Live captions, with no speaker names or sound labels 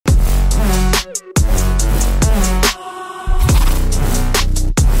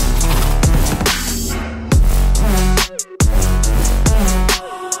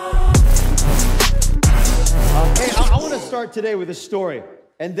start today with a story,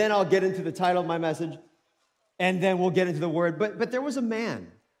 and then I'll get into the title of my message, and then we'll get into the word. But there was a man.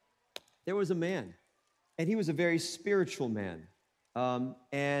 There was a man, and he was a very spiritual man.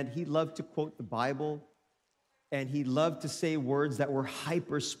 And he loved to quote the Bible, and he loved to say words that were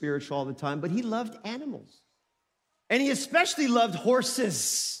hyper spiritual all the time, but he loved animals. And he especially loved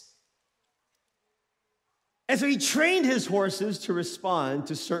horses. And so he trained his horses to respond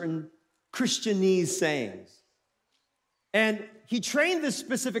to certain Christianese sayings. And he trained this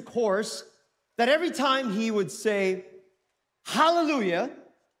specific horse that every time he would say, hallelujah,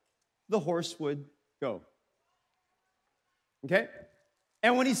 the horse would go. Okay?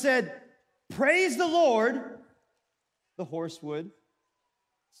 And when he said, praise the Lord, the horse would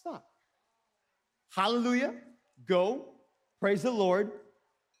stop. Hallelujah, go, praise the Lord,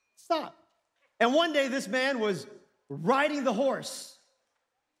 stop. And one day this man was riding the horse.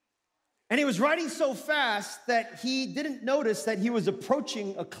 And he was riding so fast that he didn't notice that he was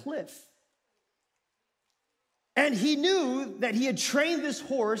approaching a cliff. And he knew that he had trained this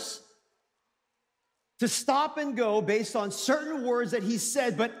horse to stop and go based on certain words that he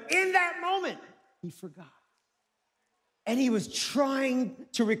said, but in that moment, he forgot. And he was trying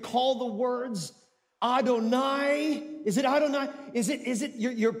to recall the words, Adonai. Is it Adonai? Is it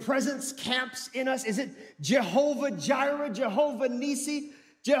your presence camps in us? Is it Jehovah Jireh, Jehovah Nisi,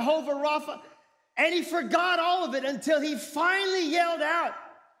 Jehovah Rapha? And he forgot all of it until he finally yelled out,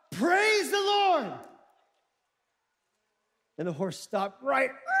 praise the Lord. And the horse stopped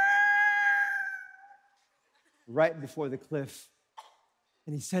right before the cliff.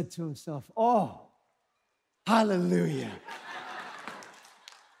 And he said to himself, oh, hallelujah.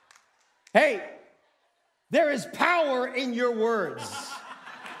 Hey, there is power in your words.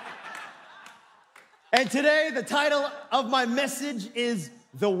 And today, the title of my message is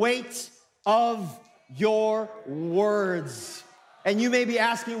The Weight of Your Words. And you may be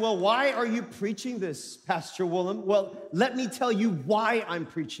asking, well, why are you preaching this, Pastor Willem? Well, let me tell you why I'm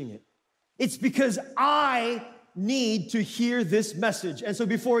preaching it. It's because I need to hear this message. And so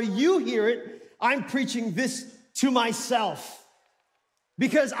before you hear it, I'm preaching this to myself.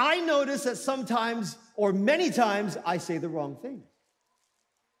 Because I notice that sometimes, or many times, I say the wrong thing.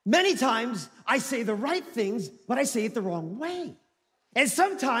 Many times, I say the right things, but I say it the wrong way. And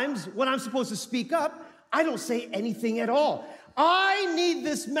sometimes, when I'm supposed to speak up, I don't say anything at all. I need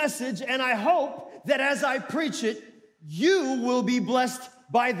this message, and I hope that as I preach it, you will be blessed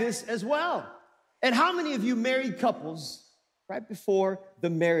by this as well. And how many of you married couples, right before the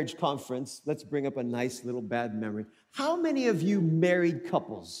marriage conference, let's bring up a nice little bad memory. How many of you married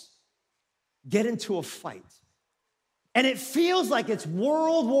couples get into a fight and it feels like it's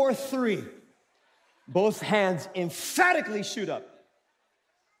World War III? Both hands emphatically shoot up.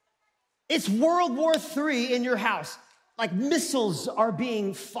 It's World War III in your house. Like missiles are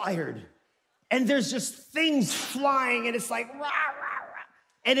being fired. And there's just things flying and it's like rah, rah, rah.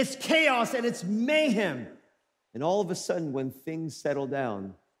 And it's chaos and it's mayhem. And all of a sudden, when things settle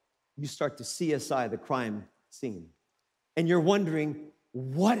down, you start to CSI the crime scene. And you're wondering,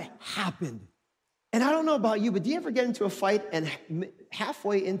 what happened? And I don't know about you, but do you ever get into a fight and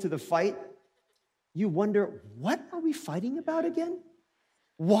halfway into the fight, you wonder, what are we fighting about again?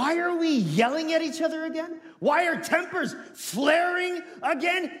 Why are we yelling at each other again? Why are tempers flaring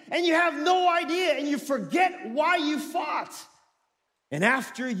again? And you have no idea, and you forget why you fought. And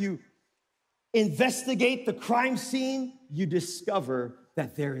after you investigate the crime scene, you discover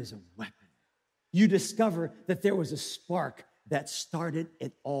that there is a weapon. You discover that there was a spark that started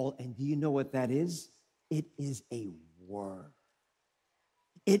it all. And do you know what that is? It is a word.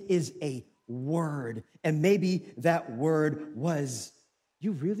 It is a word. And maybe that word was,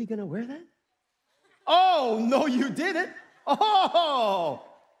 you really gonna wear that? Oh, no, you didn't. Oh,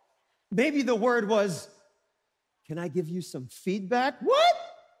 maybe the word was, can I give you some feedback? What?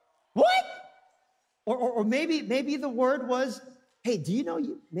 Or maybe the word was, hey, do you know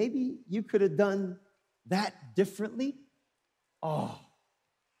maybe you could have done that differently? Oh,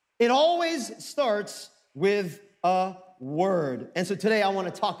 it always starts with a word. And so today I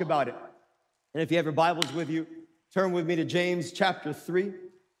want to talk about it. And if you have your Bibles with you, turn with me to James chapter 3.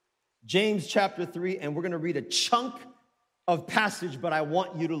 James chapter 3, and we're going to read a chunk of passage, but I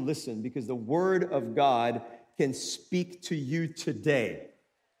want you to listen because the word of God can speak to you today.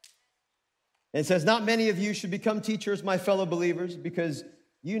 And it says, not many of you should become teachers, my fellow believers, because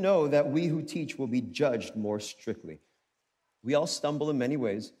you know that we who teach will be judged more strictly. We all stumble in many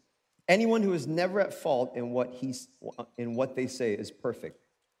ways. Anyone who is never at fault in what they say is perfect,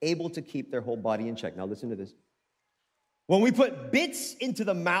 able to keep their whole body in check. Now listen to this. When we put bits into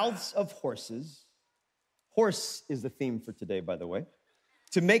the mouths of horses Horse is the theme for today, by the way.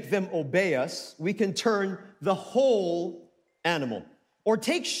 To make them obey us, we can turn the whole animal. Or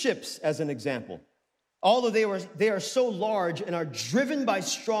take ships as an example. Although they are so large and are driven by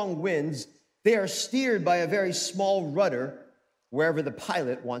strong winds, they are steered by a very small rudder wherever the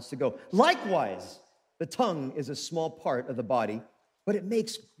pilot wants to go. Likewise, the tongue is a small part of the body, but it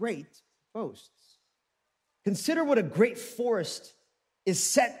makes great boasts. Consider what a great forest is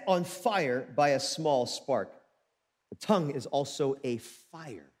set on fire by a small spark. The tongue is also a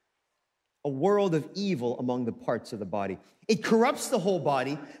fire, a world of evil among the parts of the body. It corrupts the whole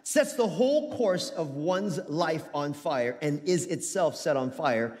body, sets the whole course of one's life on fire, and is itself set on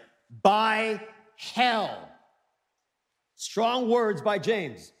fire by hell. Strong words by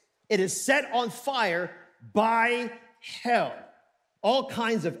James. It is set on fire by hell. All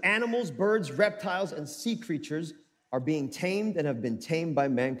kinds of animals, birds, reptiles, and sea creatures are being tamed and have been tamed by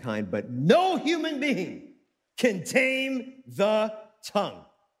mankind, but no human being can tame the tongue.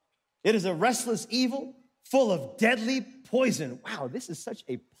 It is a restless evil full of deadly poison. Wow, this is such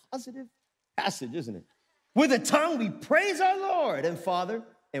a positive passage, isn't it? With a tongue we praise our Lord and Father,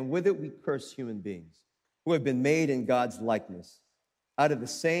 and with it we curse human beings who have been made in God's likeness. Out of the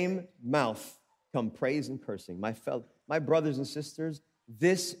same mouth come praise and cursing. My brothers and sisters,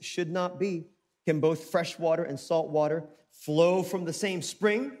 this should not be. Can both fresh water and salt water flow from the same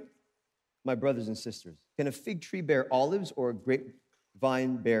spring? My brothers and sisters, can a fig tree bear olives or a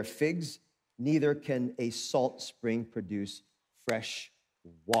grapevine bear figs? Neither can a salt spring produce fresh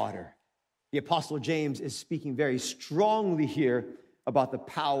water. The Apostle James is speaking very strongly here about the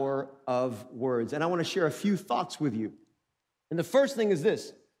power of words. And I want to share a few thoughts with you. And the first thing is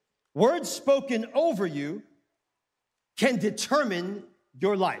this: words spoken over you can determine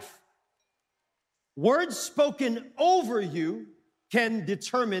your life. Words spoken over you can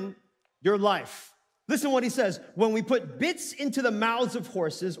determine your life. Listen to what he says. When we put bits into the mouths of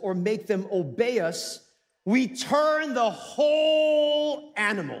horses or make them obey us, we turn the whole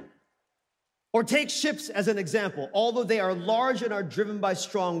animal. Or take ships as an example. Although they are large and are driven by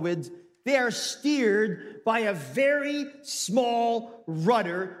strong winds, they are steered by a very small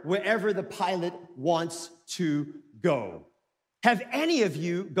rudder wherever the pilot wants to go. Have any of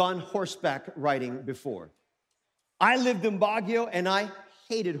you gone horseback riding before? I lived in Baguio and I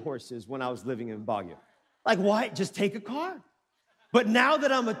hated horses when I was living in Baguio. Like, why? Just take a car. But now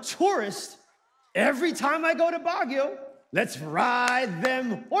that I'm a tourist, every time I go to Baguio, let's ride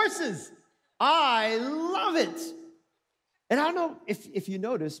them horses. I love it. And I don't know if you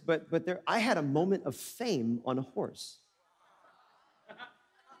noticed, but I had a moment of fame on a horse.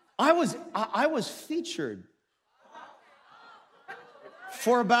 I was featured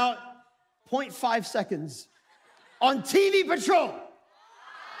for about 0.5 seconds on TV Patrol.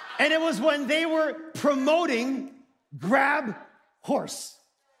 And it was when they were promoting Grab Horse.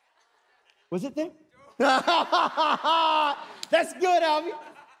 Was it there? That's good, Albie.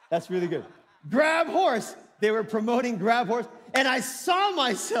 That's really good. Grab Horse. They were promoting Grab Horse. And I saw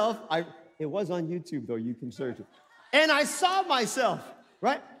myself. It was on YouTube, though. You can search it. And I saw myself,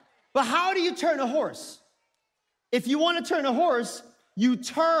 right? But how do you turn a horse? If you want to turn a horse, you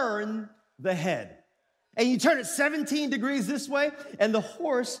turn the head. And you turn it 17 degrees this way, and the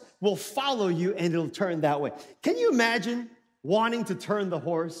horse will follow you, and it'll turn that way. Can you imagine wanting to turn the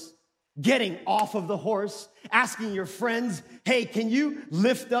horse, getting off of the horse, asking your friends, hey, can you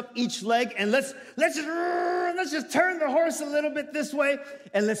lift up each leg, and let's just turn the horse a little bit this way,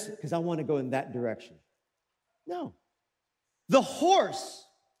 and because I want to go in that direction. No. The horse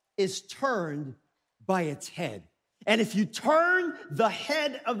is turned by its head. And if you turn the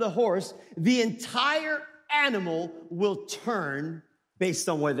head of the horse, the entire animal will turn based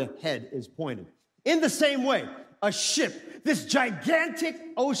on where the head is pointed. In the same way, a ship, this gigantic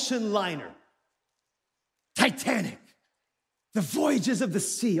ocean liner, Titanic, the Voyages of the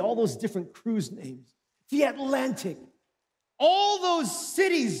Sea, all those different cruise names, the Atlantic, all those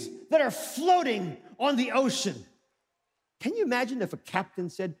cities that are floating on the ocean. Can you imagine if a captain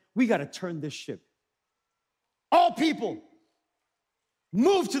said, we got to turn this ship? All people,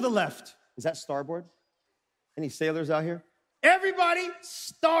 move to the left. Is that starboard? Any sailors out here? Everybody,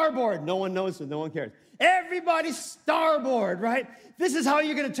 starboard. No one knows, so no one cares. Everybody, starboard, right? This is how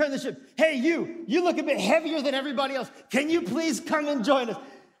you're going to turn the ship. Hey, you look a bit heavier than everybody else. Can you please come and join us?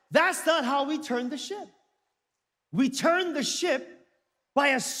 That's not how we turn the ship. We turn the ship by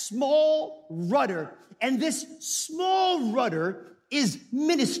a small rudder, and this small rudder is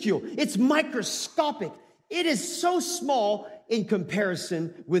minuscule. It's microscopic. It is so small in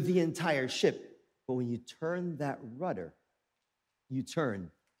comparison with the entire ship. But when you turn that rudder, you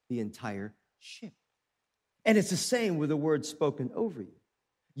turn the entire ship. And it's the same with the words spoken over you.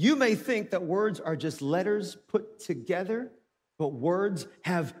 You may think that words are just letters put together, but words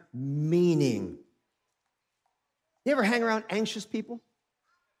have meaning. You ever hang around anxious people?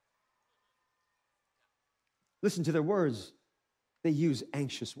 Listen to their words. They use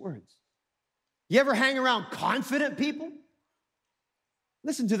anxious words. You ever hang around confident people?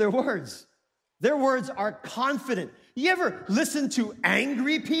 Listen to their words. Their words are confident. You ever listen to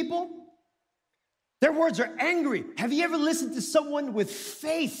angry people? Their words are angry. Have you ever listened to someone with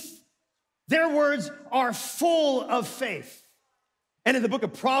faith? Their words are full of faith. And in the book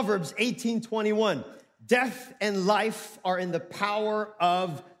of Proverbs 18:21, death and life are in the power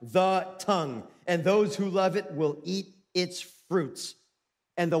of the tongue, and those who love it will eat its fruits.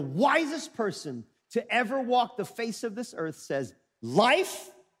 And the wisest person to ever walk the face of this earth says,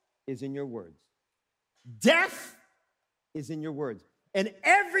 life is in your words. Death is in your words. And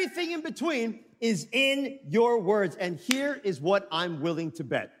everything in between is in your words. And here is what I'm willing to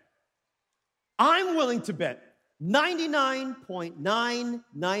bet. I'm willing to bet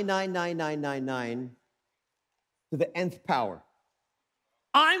 99.999999 to the nth power.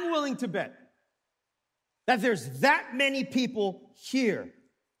 I'm willing to bet that there's that many people here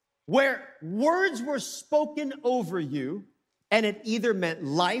where words were spoken over you and it either meant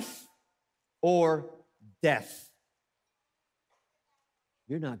life or death.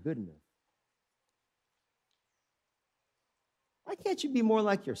 You're not good enough. Why can't you be more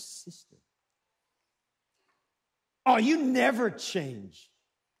like your sister? Oh, you never change.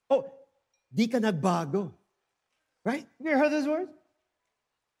 Oh, di ka nagbago. Right? Have you ever heard those words?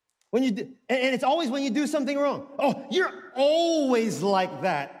 When you do, and it's always when you do something wrong. Oh, you're always like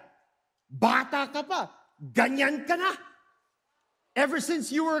that. Bata ka pa. Ganyan ka na. Ever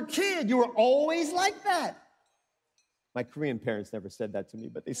since you were a kid, you were always like that. My Korean parents never said that to me,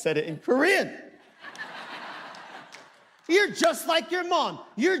 but they said it in Korean. You're just like your mom.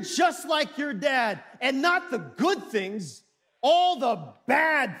 You're just like your dad. And not the good things, all the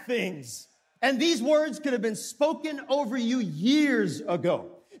bad things. And these words could have been spoken over you years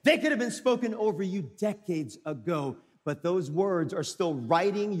ago. They could have been spoken over you decades ago. But those words are still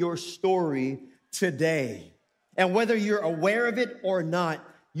writing your story today. And whether you're aware of it or not,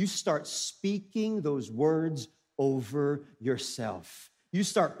 you start speaking those words over yourself. You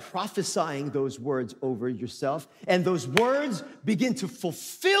start prophesying those words over yourself, and those words begin to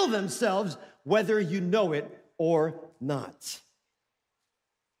fulfill themselves whether you know it or not.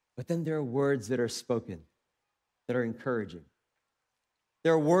 But then there are words that are spoken that are encouraging.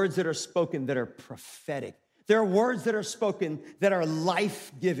 There are words that are spoken that are prophetic. There are words that are spoken that are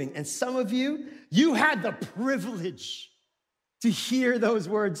life-giving. And some of you, you had the privilege to hear those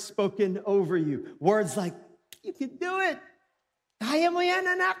words spoken over you. Words like, you can do it. Kaya mo yan,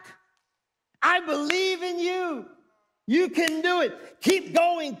 anak. I believe in you. You can do it. Keep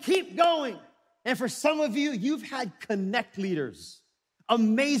going, keep going. And for some of you, you've had connect leaders,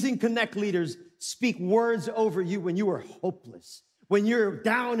 amazing connect leaders, speak words over you when you were hopeless, when you're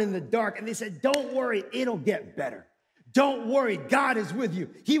down in the dark, and they said, don't worry, it'll get better. Don't worry, God is with you.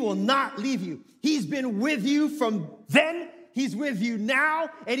 He will not leave you. He's been with you from then, he's with you now,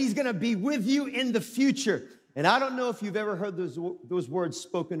 and he's gonna be with you in the future. And I don't know if you've ever heard those words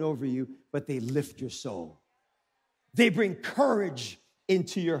spoken over you, but they lift your soul. They bring courage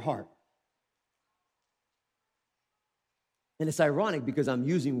into your heart. And it's ironic because I'm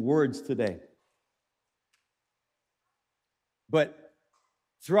using words today. But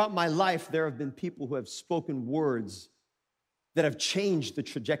throughout my life, there have been people who have spoken words that have changed the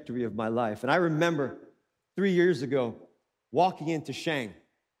trajectory of my life. And I remember 3 years ago walking into Shang.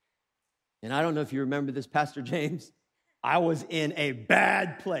 And I don't know if you remember this, Pastor James. I was in a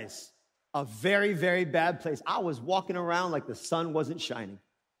bad place, a very, very bad place. I was walking around like the sun wasn't shining.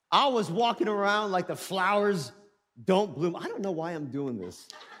 I was walking around like the flowers don't bloom. I don't know why I'm doing this.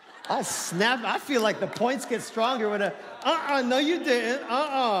 I feel like the points get stronger when no you didn't.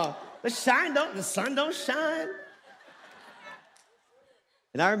 The sun don't shine.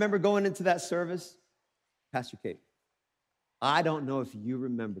 And I remember going into that service, Pastor Kate, I don't know if you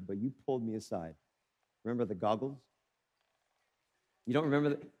remember, but you pulled me aside. Remember the goggles? You don't remember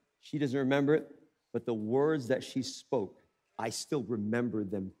that? She doesn't remember it, but the words that she spoke, I still remember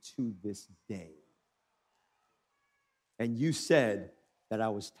them to this day. And you said that I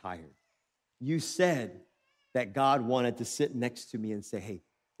was tired. You said that God wanted to sit next to me and say, hey,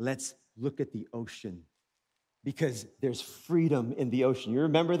 let's look at the ocean because there's freedom in the ocean. You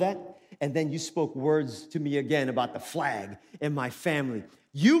remember that? And then you spoke words to me again about the flag and my family.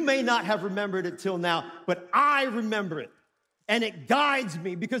 You may not have remembered it till now, but I remember it. And it guides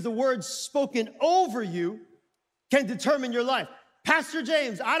me because the words spoken over you can determine your life. Pastor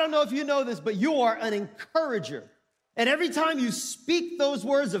James, I don't know if you know this, but you are an encourager. And every time you speak those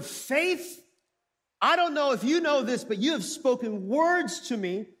words of faith, I don't know if you know this, but you have spoken words to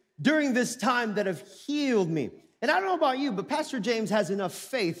me during this time that have healed me. And I don't know about you, but Pastor James has enough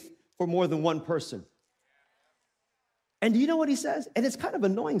faith for more than one person. And do you know what he says? And it's kind of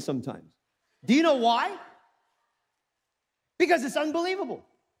annoying sometimes. Do you know why? Because it's unbelievable.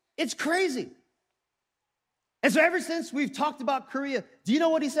 It's crazy. And so ever since we've talked about Korea, do you know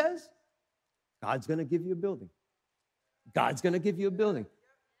what he says? God's going to give you a building. God's going to give you a building.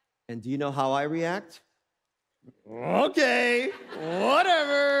 And do you know how I react? Okay,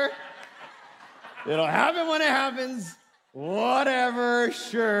 whatever. It'll happen when it happens. Whatever,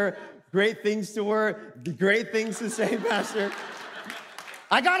 sure. Great things to word, great things to say, Pastor.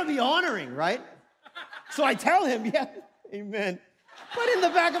 I got to be honoring, right? So I tell him, yeah, amen. But in the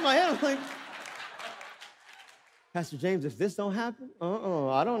back of my head, I'm like, Pastor James, if this don't happen,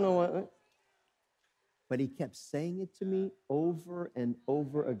 I don't know what. But he kept saying it to me over and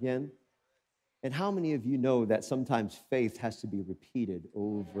over again. And how many of you know that sometimes faith has to be repeated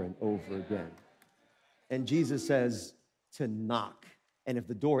over and over again? And Jesus says to knock. And if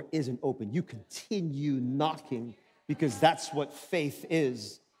the door isn't open, you continue knocking because that's what faith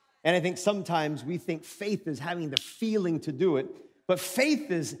is. And I think sometimes we think faith is having the feeling to do it, but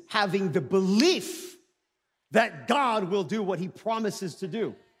faith is having the belief that God will do what he promises to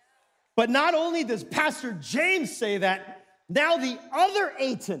do. But not only does Pastor James say that, now the other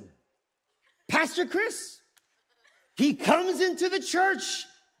Aiton, Pastor Chris, he comes into the church,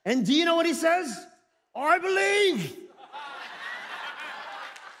 and do you know what he says? I believe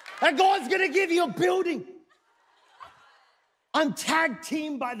that God's gonna give you a building. I'm tag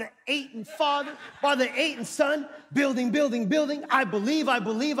teamed by the Aiton Father, by the Aiton Son, building. I believe.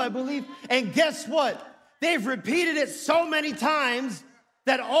 And guess what? They've repeated it so many times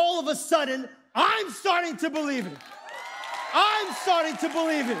that all of a sudden, I'm starting to believe it.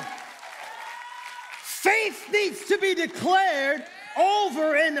 Faith needs to be declared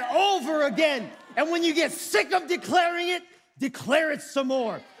over and over again. And when you get sick of declaring it, declare it some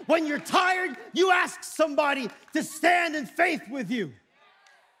more. When you're tired, you ask somebody to stand in faith with you.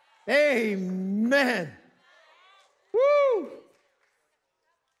 Amen. Woo!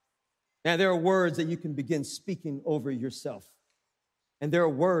 Now, there are words that you can begin speaking over yourself. And there are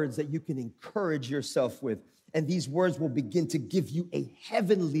words that you can encourage yourself with. And these words will begin to give you a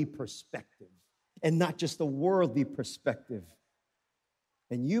heavenly perspective and not just a worldly perspective.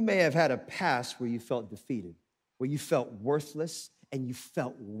 And you may have had a past where you felt defeated, where you felt worthless and you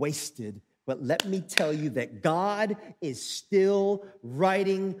felt wasted. But let me tell you that God is still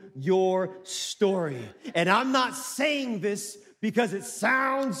writing your story. And I'm not saying this because it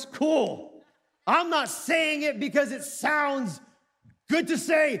sounds cool. I'm not saying it because it sounds good to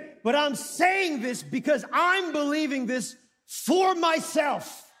say, but I'm saying this because I'm believing this for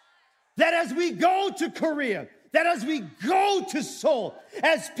myself. That as we go to Korea, that as we go to Seoul,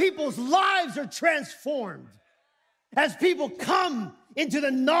 as people's lives are transformed, as people come into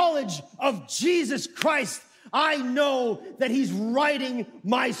the knowledge of Jesus Christ, I know that he's writing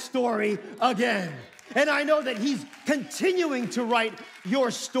my story again. And I know that he's continuing to write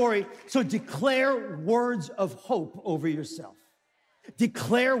your story. So declare words of hope over yourself.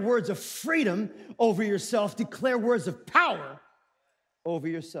 Declare words of freedom over yourself. Declare words of power over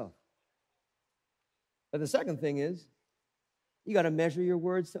yourself. But the second thing is, you got to measure your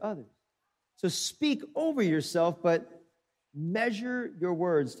words to others. So speak over yourself, but measure your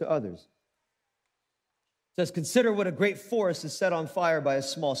words to others. It says, consider what a great forest is set on fire by a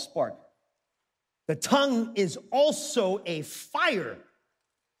small spark. The tongue is also a fire,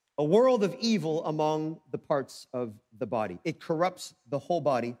 a world of evil among the parts of the body. It corrupts the whole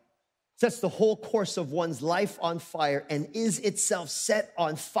body, sets the whole course of one's life on fire, and is itself set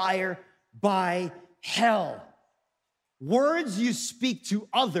on fire by hell. Words you speak to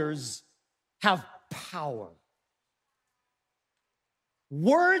others have power.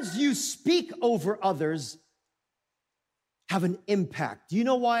 Words you speak over others have an impact. Do you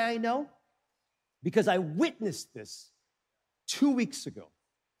know why I know? Because I witnessed this 2 weeks ago.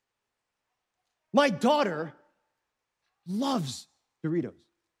 My daughter loves Doritos.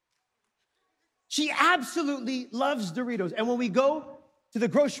 She absolutely loves Doritos. And when we go to the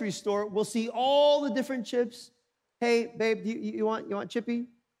grocery store, we'll see all the different chips. Hey, babe, you want Chippy? You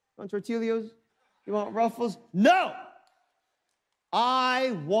want Tortillas? You want Ruffles? No!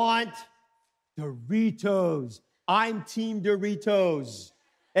 I want Doritos. I'm Team Doritos.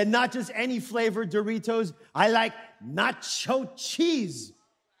 And not just any flavored Doritos. I like nacho cheese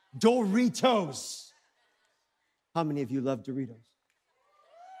Doritos. How many of you love Doritos?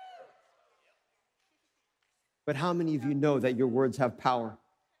 But how many of you know that your words have power?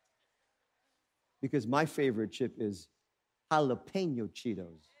 Because my favorite chip is jalapeno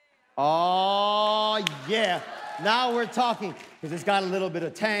Cheetos. Oh, yeah. Now we're talking. Because it's got a little bit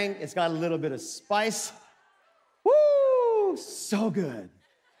of tang. It's got a little bit of spice. Woo! So good.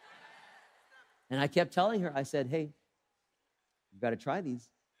 And I kept telling her, I said, hey, you got to try these.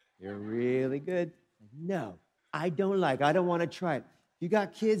 They're really good. No, I don't want to try it. You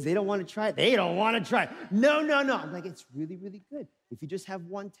got kids, they don't want to try it. They don't want to try it. No. I'm like, it's really, really good. If you just have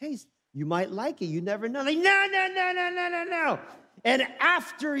one taste, you might like it. You never know. Like, no. And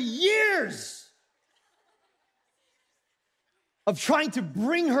after years of trying to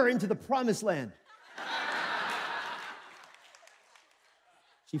bring her into the promised land,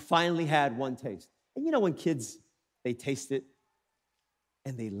 she finally had one taste. And you know when kids, they taste it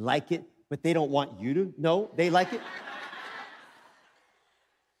and they like it, but they don't want you to know they like it?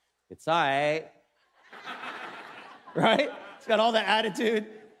 It's all right. Right? It's got all the attitude.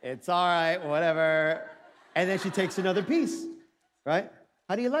 It's all right, whatever. And then she takes another piece, right?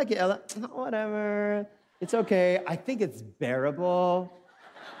 How do you like it, Ella? Whatever. It's okay. I think it's bearable.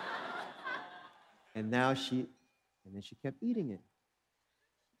 And then she kept eating it.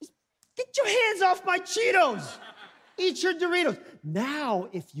 Just get your hands off my Cheetos. Eat your Doritos. Now,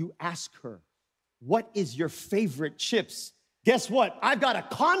 if you ask her, what is your favorite chips? Guess what? I've got a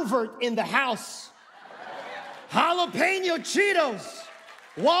convert in the house. Jalapeno Cheetos.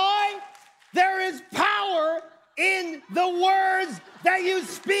 Why? There is power in the words that you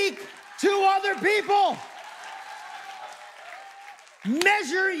speak to other people.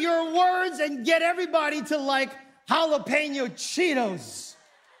 Measure your words and get everybody to like jalapeno Cheetos.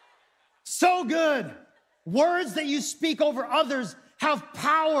 So good. Words that you speak over others have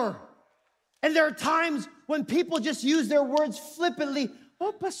power. And there are times when people just use their words flippantly.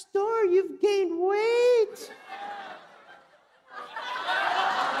 Oh, Pastor, you've gained weight.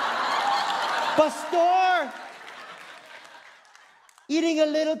 Pastor, eating a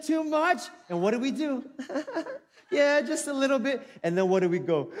little too much. And what do? Yeah, just a little bit. And then what do we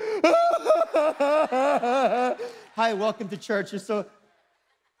go? Hi, welcome to church.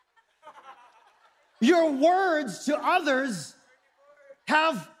 Your words to others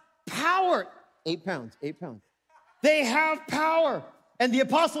have power. 8 pounds. They have power. And the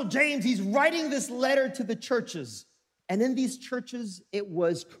Apostle James, he's writing this letter to the churches. And in these churches, it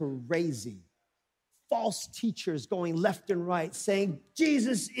was crazy. False teachers going left and right saying,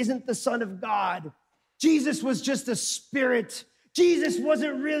 Jesus isn't the Son of God. Jesus was just a spirit. Jesus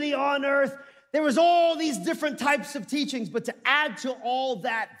wasn't really on earth. There was all these different types of teachings. But to add to all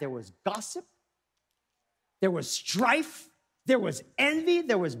that, there was gossip. There was strife. There was envy,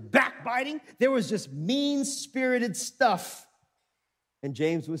 there was backbiting, there was just mean-spirited stuff. And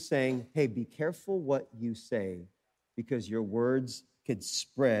James was saying, hey, be careful what you say because your words could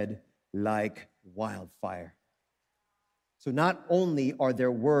spread like wildfire. So not only are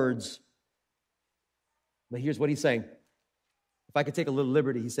there words, but here's what he's saying. If I could take a little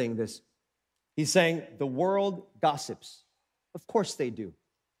liberty, he's saying this. He's saying the world gossips. Of course they do.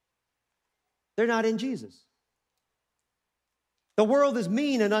 They're not in Jesus. The world is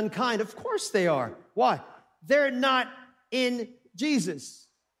mean and unkind. Of course they are. Why? They're not in Jesus.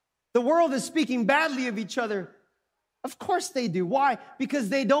 The world is speaking badly of each other. Of course they do. Why? Because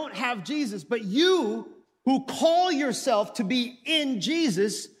they don't have Jesus. But you who call yourself to be in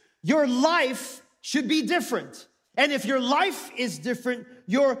Jesus, your life should be different. And if your life is different,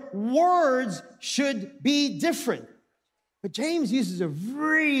 your words should be different. But James uses a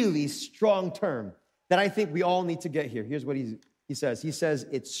really strong term that I think we all need to get here. Here's what he says. He says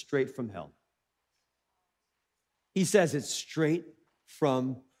it's straight from hell. He says it's straight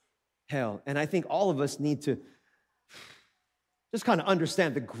from hell. And I think all of us need to just kind of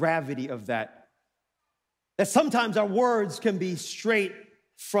understand the gravity of that. That sometimes our words can be straight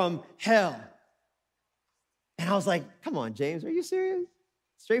from hell. And I was like, come on, James, are you serious?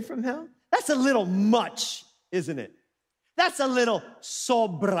 Straight from hell? That's a little much, isn't it? That's a little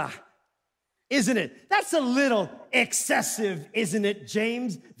sobra, isn't it? That's a little excessive, isn't it,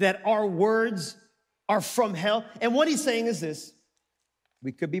 James, that our words are from hell? And what he's saying is this.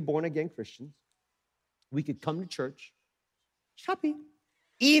 We could be born-again Christians. We could come to church, happy,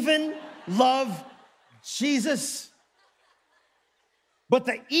 even love Jesus. But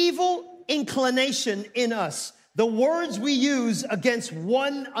the evil inclination in us, the words we use against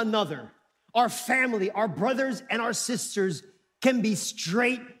one another, our family, our brothers and our sisters, can be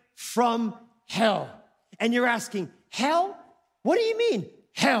straight from hell. And you're asking, hell? What do you mean,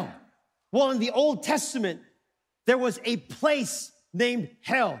 hell? Well, in the Old Testament, there was a place named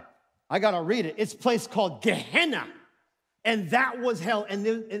hell. I got to read it. It's a place called Gehenna. And that was hell. And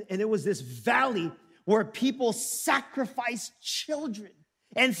it was this valley where people sacrificed children.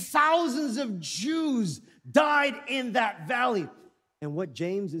 And thousands of Jews died in that valley. And what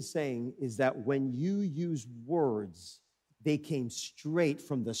James is saying is that when you use words, they came straight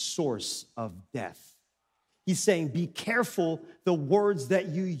from the source of death. He's saying, be careful the words that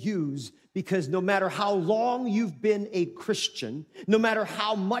you use, because no matter how long you've been a Christian, no matter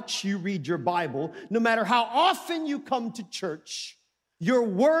how much you read your Bible, no matter how often you come to church, your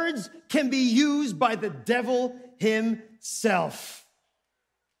words can be used by the devil himself.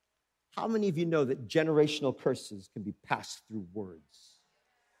 How many of you know that generational curses can be passed through words?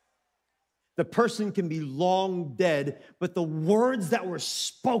 The person can be long dead, but the words that were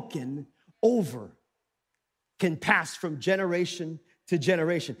spoken over can pass from generation to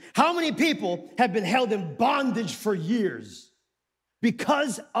generation. How many people have been held in bondage for years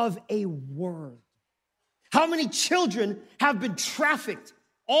because of a word? How many children have been trafficked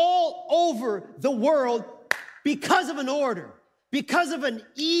all over the world because of an order, because of an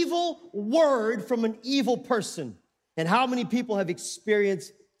evil word from an evil person? And how many people have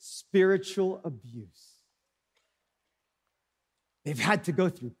experienced spiritual abuse? They've had to go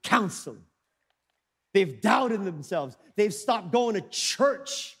through counseling. They've doubted themselves. They've stopped going to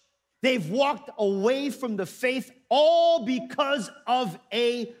church. They've walked away from the faith, all because of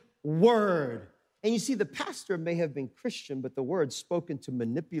a word. And you see, the pastor may have been Christian, but the word spoken to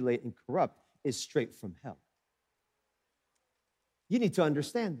manipulate and corrupt is straight from hell. You need to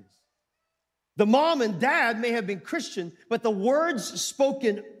understand this. The mom and dad may have been Christian, but the words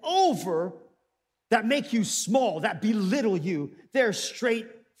spoken over that make you small, that belittle you, they're straight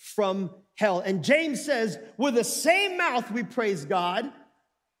from hell. And James says, with the same mouth we praise God,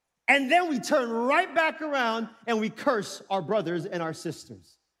 and then we turn right back around and we curse our brothers and our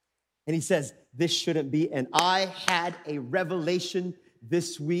sisters. And he says, this shouldn't be. And I had a revelation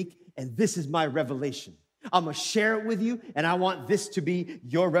this week, and this is my revelation. I'm going to share it with you, and I want this to be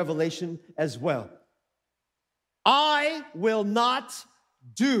your revelation as well. I will not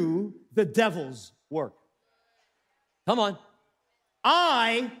do the devil's work. Come on.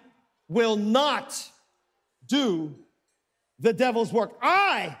 I will not do the devil's work.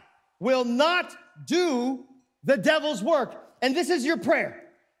 I will not do the devil's work. And this is your prayer.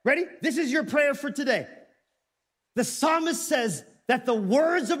 Ready? This is your prayer for today. The psalmist says that the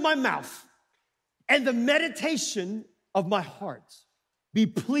words of my mouth and the meditation of my heart be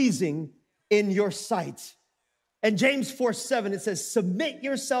pleasing in your sight. And James 4:7, it says, submit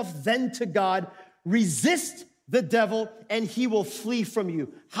yourself then to God, resist the devil, and he will flee from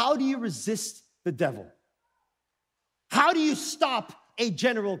you. How do you resist the devil? How do you stop a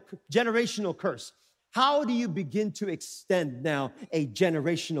generational curse? How do you begin to extend now a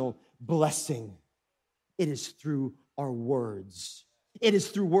generational blessing? It is through our words. It is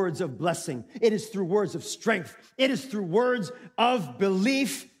through words of blessing. It is through words of strength. It is through words of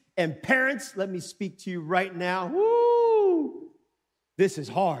belief. And parents, let me speak to you right now. Woo! This is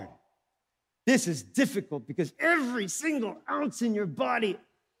hard. This is difficult because every single ounce in your body,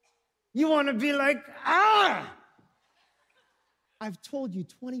 you want to be like, ah! I've told you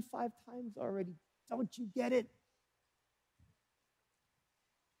 25 times already. Don't you get it?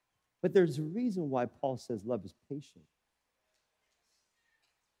 But there's a reason why Paul says love is patient.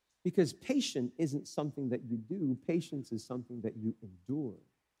 Because patience isn't something that you do. Patience is something that you endure.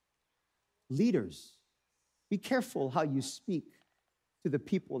 Leaders, be careful how you speak to the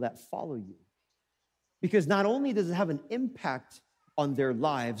people that follow you. Because not only does it have an impact on their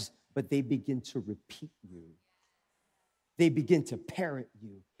lives, but they begin to repeat you. They begin to parent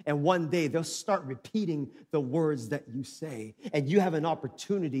you. And one day they'll start repeating the words that you say. And you have an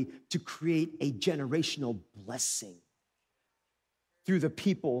opportunity to create a generational blessing through the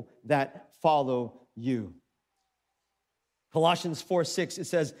people that follow you. Colossians 4:6, it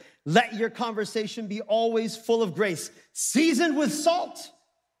says, let your conversation be always full of grace, seasoned with salt,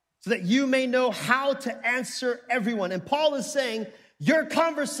 so that you may know how to answer everyone. And Paul is saying, your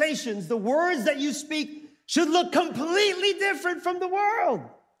conversations, the words that you speak, should look completely different from the world.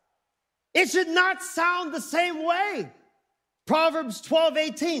 It should not sound the same way. Proverbs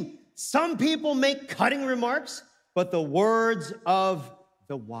 12:18, some people make cutting remarks, but the words of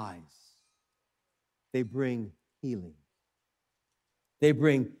the wise, they bring healing. They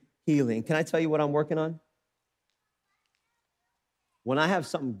bring healing. Can I tell you what I'm working on? When I have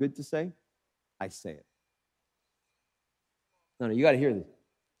something good to say, I say it. No, you got to hear this.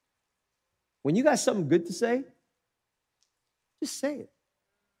 When you got something good to say, just say it.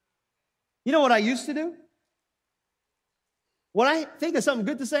 You know what I used to do? when I think of something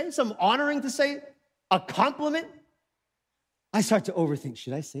good to say, something honoring to say, a compliment, I start to overthink.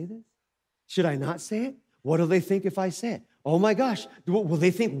 Should I say this? Should I not say it? What do they think if I say it? Oh my gosh, will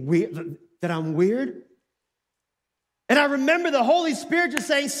they think that I'm weird? And I remember the Holy Spirit just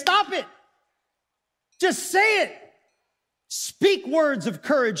saying, stop it. Just say it. Speak words of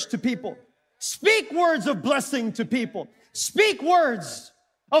courage to people. Speak words of blessing to people. Speak words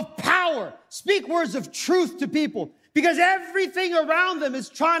of power. Speak words of truth to people, because everything around them is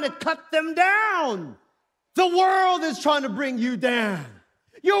trying to cut them down. The world is trying to bring you down.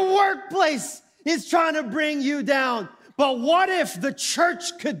 Your workplace is trying to bring you down. But what if the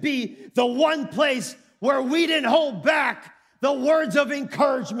church could be the one place where we didn't hold back the words of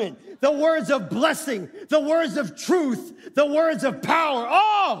encouragement, the words of blessing, the words of truth, the words of power?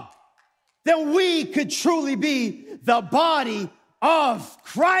 Oh, then we could truly be the body of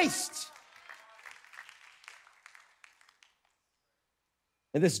Christ.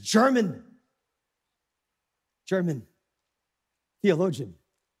 And this German theologian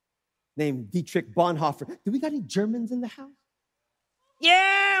named Dietrich Bonhoeffer. Do we got any Germans in the house?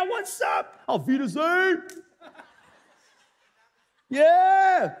 Yeah, what's up? Auf Wiedersehen.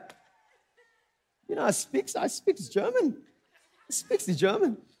 Yeah. You know, I speaks German. He speaks the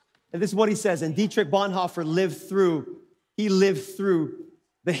German. And this is what he says. And Dietrich Bonhoeffer lived through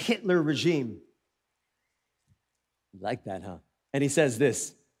the Hitler regime. You like that, huh? And he says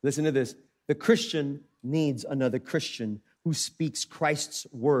this, listen to this. The Christian needs another Christian who speaks Christ's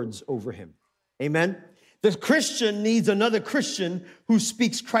words over him. Amen? The Christian needs another Christian who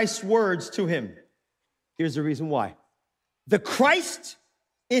speaks Christ's words to him. Here's the reason why. The Christ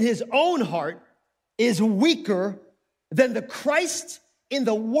in his own heart is weaker than the Christ in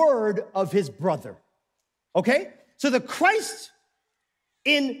the word of his brother. Okay? So the Christ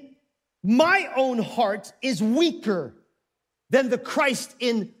in my own heart is weaker than the Christ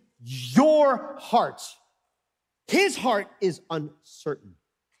in your heart. His heart is uncertain.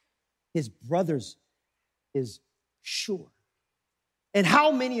 His brother's is sure. And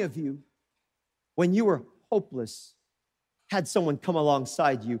how many of you, when you were hopeless, had someone come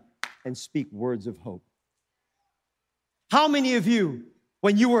alongside you and speak words of hope? How many of you,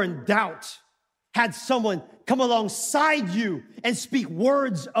 when you were in doubt, had someone come alongside you and speak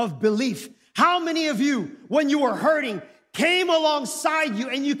words of belief? How many of you, when you were hurting, came alongside you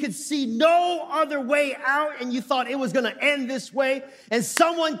and you could see no other way out and you thought it was going to end this way, and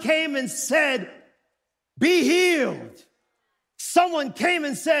someone came and said, be healed. Someone came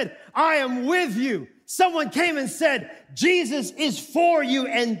and said, I am with you. Someone came and said, Jesus is for you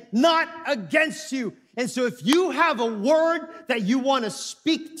and not against you. And so if you have a word that you want to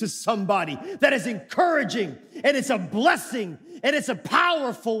speak to somebody that is encouraging and it's a blessing and it's a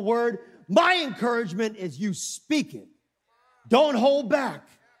powerful word, my encouragement is you speak it. Don't hold back.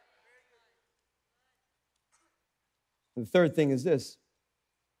 The third thing is this,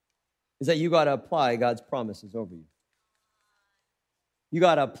 is that you got to apply God's promises over you. You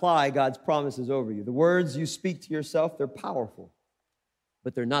got to apply God's promises over you. The words you speak to yourself, they're powerful,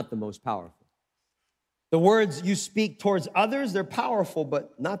 but they're not the most powerful. The words you speak towards others, they're powerful,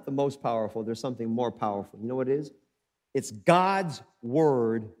 but not the most powerful. There's something more powerful. You know what it is? It's God's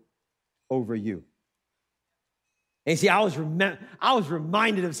word over you. And you see, I was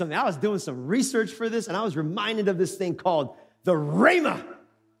reminded of something. I was doing some research for this, and I was reminded of this thing called the Rhema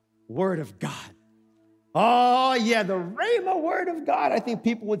Word of God. Oh, yeah, the Rhema Word of God. I think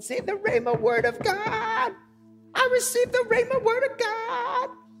people would say, the Rhema Word of God. I received the Rhema Word of God.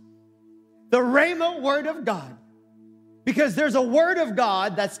 The Rhema Word of God. Because there's a Word of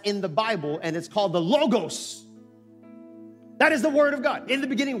God that's in the Bible, and it's called the Logos. That is the Word of God. In the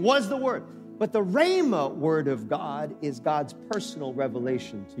beginning was the Word. But the Rhema Word of God is God's personal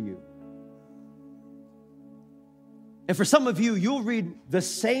revelation to you. And for some of you, you'll read the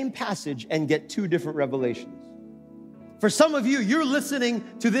same passage and get two different revelations. For some of you, you're listening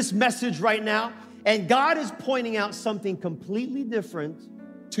to this message right now, and God is pointing out something completely different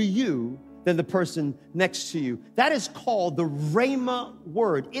to you than the person next to you. That is called the Rhema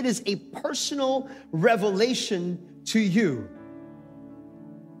Word. It is a personal revelation to you.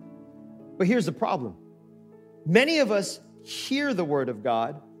 But here's the problem. Many of us hear the Word of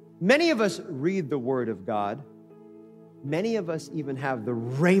God. Many of us read the Word of God. Many of us even have the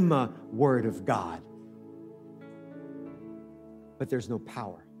Rhema Word of God. But there's no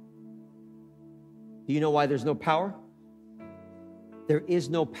power. Do you know why there's no power? There is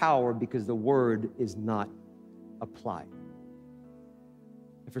no power because the Word is not applied.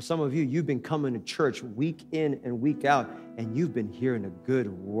 And for some of you, you've been coming to church week in and week out, and you've been hearing a good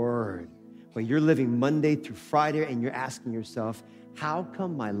word. but you're living Monday through Friday and you're asking yourself, how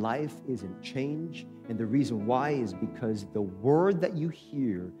come my life isn't changed? And the reason why is because the word that you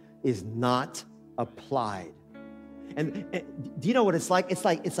hear is not applied. And do you know what it's like? It's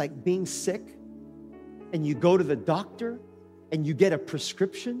like being sick and you go to the doctor and you get a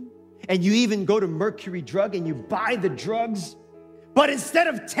prescription and you even go to Mercury Drug and you buy the drugs, but instead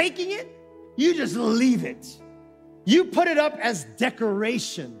of taking it, you just leave it. You put it up as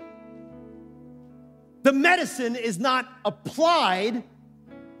decoration. The medicine is not applied,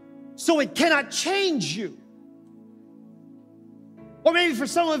 so it cannot change you. Or maybe for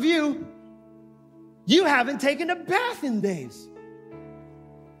some of you, you haven't taken a bath in days.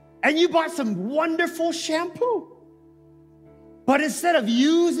 And you bought some wonderful shampoo. But instead of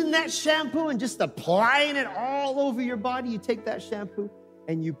using that shampoo and just applying it all over your body, you take that shampoo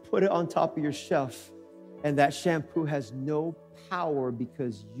and you put it on top of your shelf. And that shampoo has no power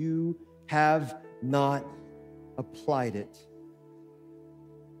because you have not applied it.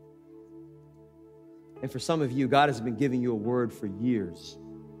 And for some of you, God has been giving you a word for years.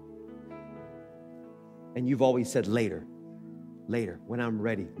 And you've always said later, when I'm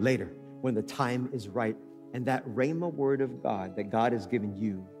ready, later, when the time is right. And that Rhema word of God that God has given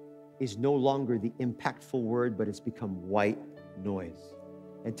you is no longer the impactful word, but it's become white noise.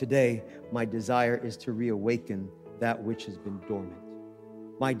 And today, my desire is to reawaken that which has been dormant.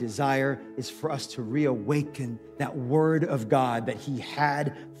 My desire is for us to reawaken that word of God that He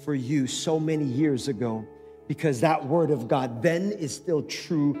had for you so many years ago, because that word of God then is still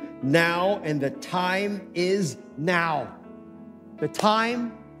true now, and the time is now. The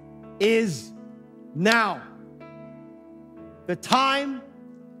time is now. The time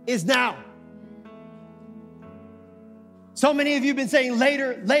is now. So many of you have been saying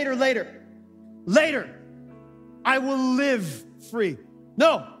later, later, later. Later, I will live free.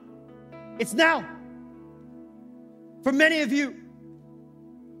 No, it's now. For many of you,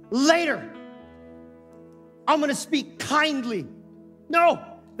 later, I'm going to speak kindly. No,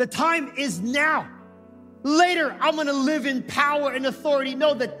 the time is now. Later, I'm going to live in power and authority.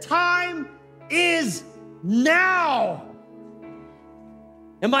 No, the time is now.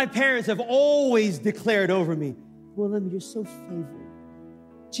 And my parents have always declared over me, Willem, you're so favored.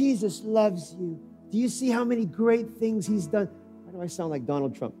 Jesus loves you. Do you see how many great things He's done? Why do I sound like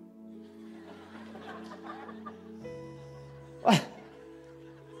Donald Trump?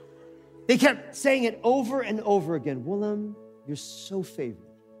 They kept saying it over and over again. Willem, you're so favored.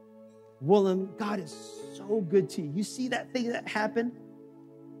 Willem, God is so good to you. You see that thing that happened?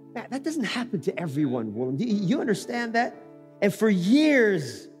 That doesn't happen to everyone, Willem. Do you understand that? And for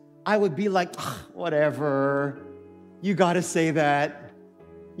years, I would be like, whatever. You got to say that.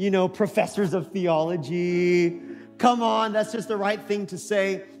 You know, professors of theology. Come on, that's just the right thing to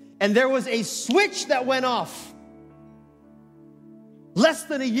say. And there was a switch that went off less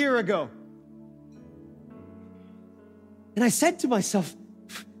than a year ago. And I said to myself,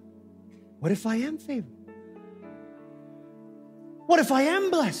 what if I am favored? What if I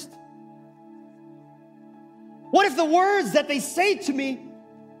am blessed? What if the words that they say to me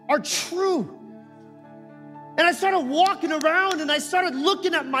are true? And I started walking around and I started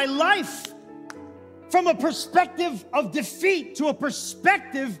looking at my life from a perspective of defeat to a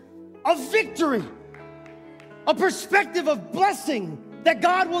perspective of victory, a perspective of blessing, that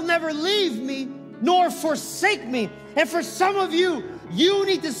God will never leave me nor forsake me. And for some of you, you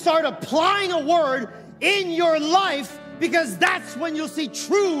need to start applying a word in your life, because that's when you'll see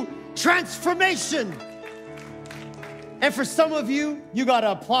true transformation. And for some of you, you got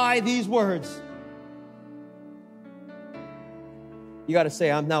to apply these words. You got to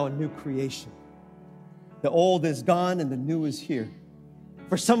say, I'm now a new creation. The old is gone and the new is here.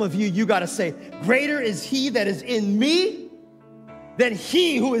 For some of you, you got to say, greater is He that is in me than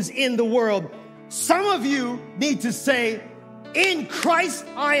he who is in the world. Some of you need to say, in Christ,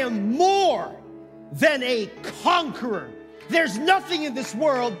 I am more than a conqueror. There's nothing in this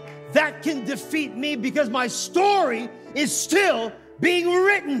world that can defeat me, because my story is still being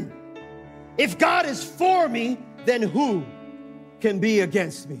written. If God is for me, then who can be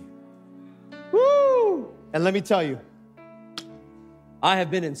against me? Woo! And let me tell you, I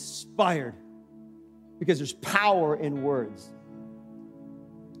have been inspired because there's power in words.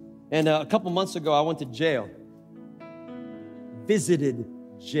 And a couple months ago, I went to jail. Visited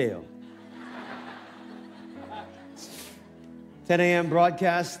jail. 10 a.m.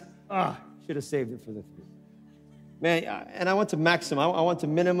 broadcast. Should have saved it for the food. Man, and I went to maximum. I went to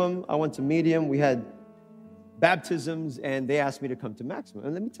minimum. I went to medium. We had baptisms, and they asked me to come to maximum.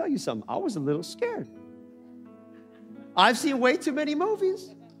 And let me tell you something. I was a little scared. I've seen way too many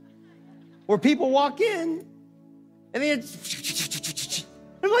movies. where people walk in and then it's,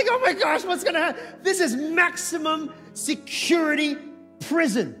 I'm like, oh my gosh, what's gonna happen? This is maximum security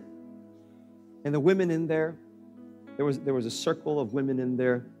prison. And the women in there, there was a circle of women in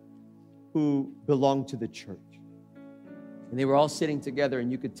there who belonged to the church. And they were all sitting together,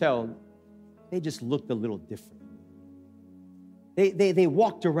 and you could tell they just looked a little different. They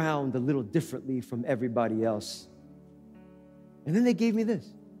walked around a little differently from everybody else. And then they gave me this.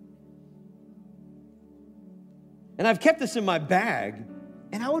 And I've kept this in my bag,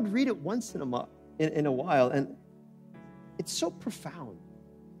 and I would read it once in a while, and it's so profound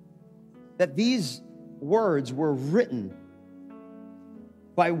that these words were written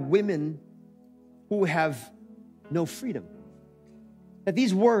by women who have no freedom. That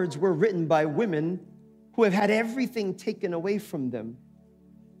these words were written by women who have had everything taken away from them.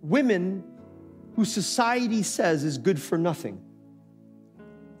 Women who society says is good for nothing.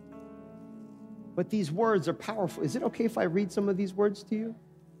 But these words are powerful. Is it okay if I read some of these words to you?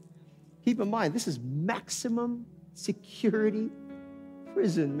 Keep in mind, this is maximum security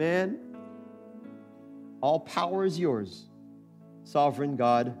prison, man. All power is yours, sovereign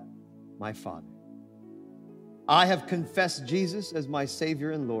God, my Father. I have confessed Jesus as my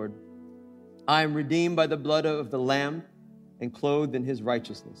Savior and Lord. I am redeemed by the blood of the Lamb and clothed in his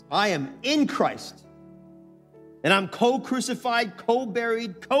righteousness. I am in Christ, and I'm co-crucified,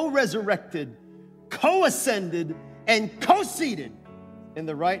 co-buried, co-resurrected, co-ascended, and co-seated in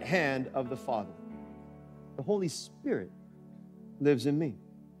the right hand of the Father. The Holy Spirit lives in me,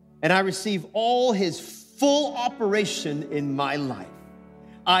 and I receive all his full operation in my life.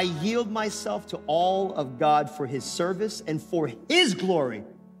 I yield myself to all of God for his service and for his glory.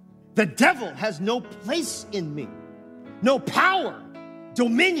 The devil has no place in me, no power,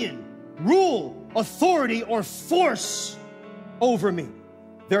 dominion, rule, authority, or force over me.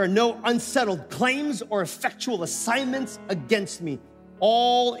 There are no unsettled claims or effectual assignments against me.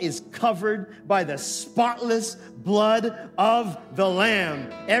 All is covered by the spotless blood of the Lamb.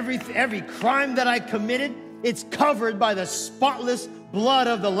 Every crime that I committed, it's covered by the spotless blood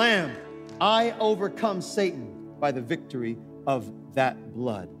of the Lamb. I overcome Satan by the victory of that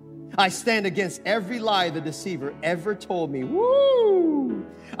blood. I stand against every lie the deceiver ever told me. Woo!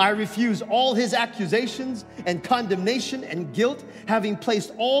 I refuse all his accusations and condemnation and guilt. Having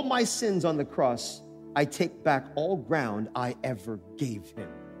placed all my sins on the cross, I take back all ground I ever gave him.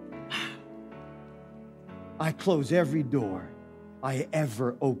 I close every door I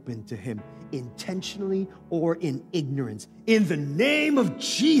ever opened to him, intentionally or in ignorance. In the name of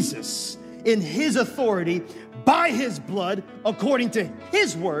Jesus, in his authority, by his blood, according to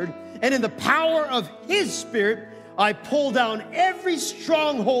his word, and in the power of his Spirit, I pull down every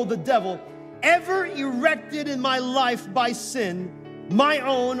stronghold the devil ever erected in my life by sin, my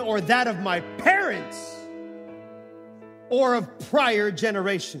own or that of my parents, or of prior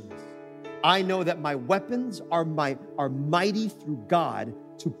generations. I know that my weapons are mighty through God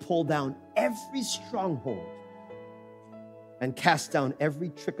to pull down every stronghold and cast down every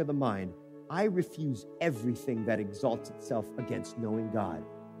trick of the mind. I refuse everything that exalts itself against knowing God.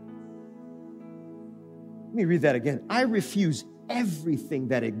 Let me read that again. I refuse everything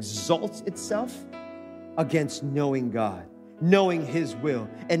that exalts itself against knowing God, knowing his will,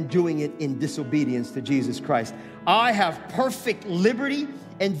 and doing it in disobedience to Jesus Christ. I have perfect liberty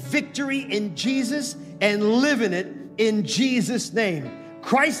and victory in Jesus and live in it in Jesus' name.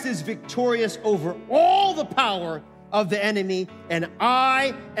 Christ is victorious over all the power of the enemy, and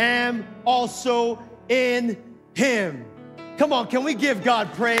I am also in him. Come on, can we give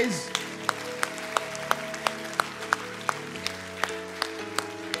God praise?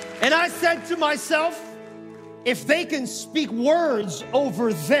 And I said to myself, if they can speak words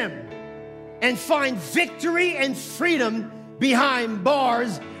over them and find victory and freedom behind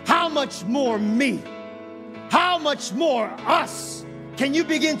bars, how much more me? How much more us? Can you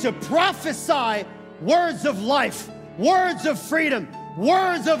begin to prophesy words of life, words of freedom,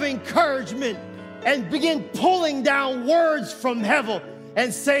 words of encouragement, and begin pulling down words from heaven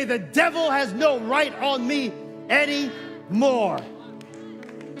and say, the devil has no right on me anymore?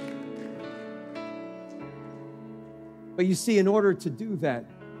 But you see, in order to do that,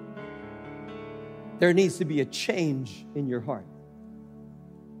 there needs to be a change in your heart.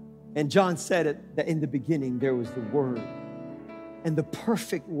 And John said it, that in the beginning there was the Word, and the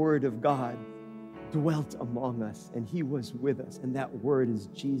perfect Word of God dwelt among us, and he was with us, and that Word is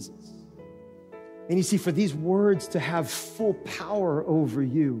Jesus. And you see, for these words to have full power over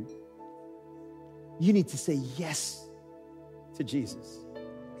you, you need to say yes to Jesus.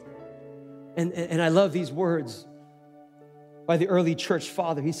 And I love these words. by the early church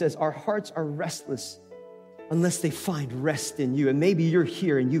father. He says, our hearts are restless unless they find rest in you. And maybe you're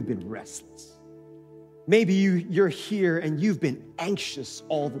here and you've been restless. Maybe you're here and you've been anxious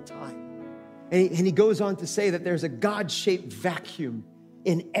all the time. And he goes on to say that there's a God-shaped vacuum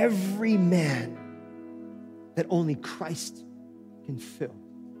in every man that only Christ can fill.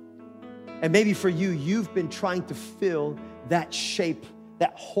 And maybe for you, you've been trying to fill that shape,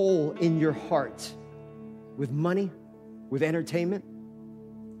 that hole in your heart with money, with entertainment,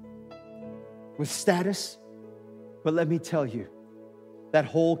 with status. But let me tell you, that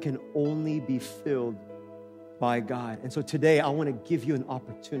hole can only be filled by God. And so today, I want to give you an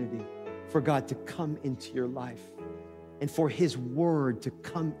opportunity for God to come into your life and for His word to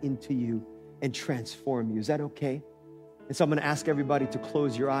come into you and transform you. Is that okay? And so I'm going to ask everybody to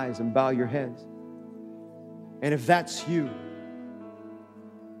close your eyes and bow your heads. And if that's you,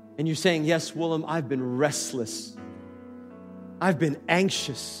 and you're saying, yes, Willem, I've been restless. I've been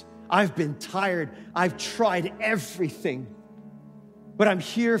anxious. I've been tired. I've tried everything. But I'm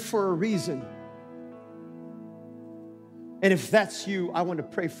here for a reason. And if that's you, I want to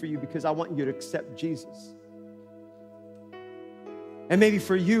pray for you because I want you to accept Jesus. And maybe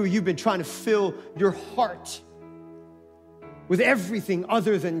for you, you've been trying to fill your heart with everything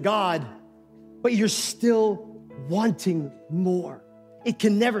other than God, but you're still wanting more. It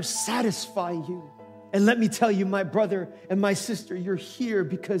can never satisfy you. And let me tell you, my brother and my sister, you're here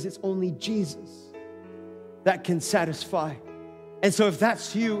because it's only Jesus that can satisfy. And so if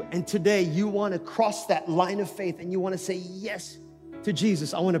that's you, and today you want to cross that line of faith and you want to say yes to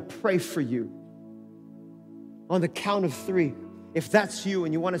Jesus, I want to pray for you. On the count of 3, if that's you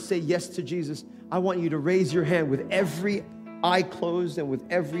and you want to say yes to Jesus, I want you to raise your hand with every eye closed and with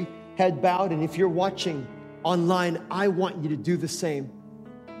every head bowed. And if you're watching online, I want you to do the same.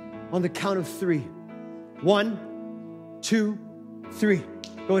 On the count of 3. 1, 2, 3.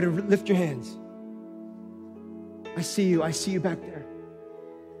 Go ahead and lift your hands. I see you. I see you back there.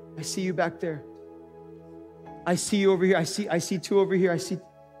 I see you back there. I see you over here. I see 2 over here. I see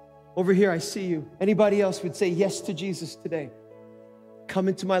over here. I see you. Anybody else would say yes to Jesus today? Come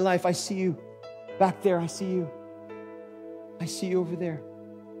into my life. I see you back there. I see you. I see you over there.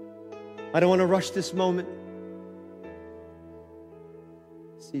 I don't want to rush this moment.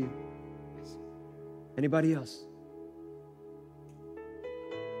 I see you. Anybody else?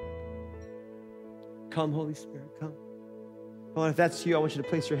 Come, Holy Spirit, come. Come on, if that's you, I want you to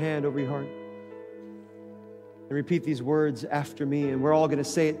place your hand over your heart and repeat these words after me, and we're all going to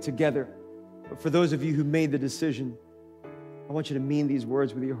say it together. But for those of you who made the decision, I want you to mean these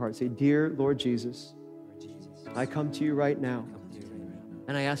words with your heart. Say, dear Lord Jesus, I come to you right now,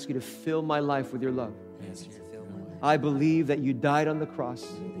 and I ask you to fill my life with your love. I believe that you died on the cross,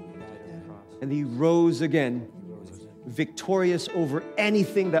 and that you rose again, victorious over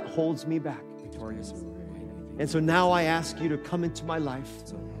anything that holds me back. And so now I ask you to come into my life,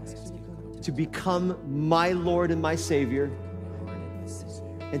 to become my Lord and my Savior,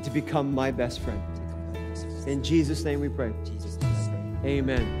 and to become my best friend. In Jesus' name we pray.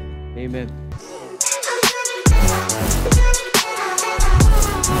 Amen. Amen.